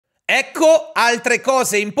Ecco altre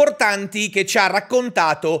cose importanti che ci ha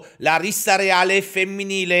raccontato la rissa reale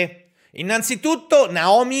femminile. Innanzitutto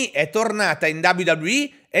Naomi è tornata in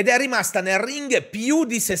WWE ed è rimasta nel ring più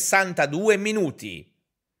di 62 minuti.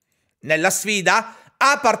 Nella sfida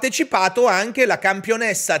ha partecipato anche la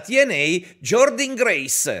campionessa TNA Jordynne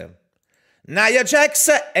Grace. Nia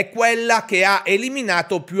Jax è quella che ha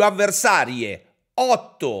eliminato più avversarie,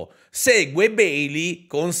 8, segue Bayley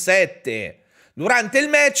con 7. Durante il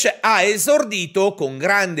match ha esordito con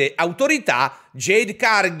grande autorità Jade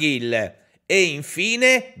Cargill e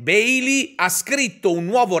infine Bayley ha scritto un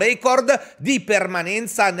nuovo record di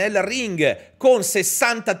permanenza nel ring con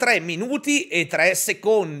 63 minuti e 3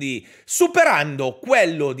 secondi, superando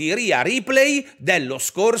quello di Rhea Ripley dello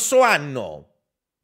scorso anno.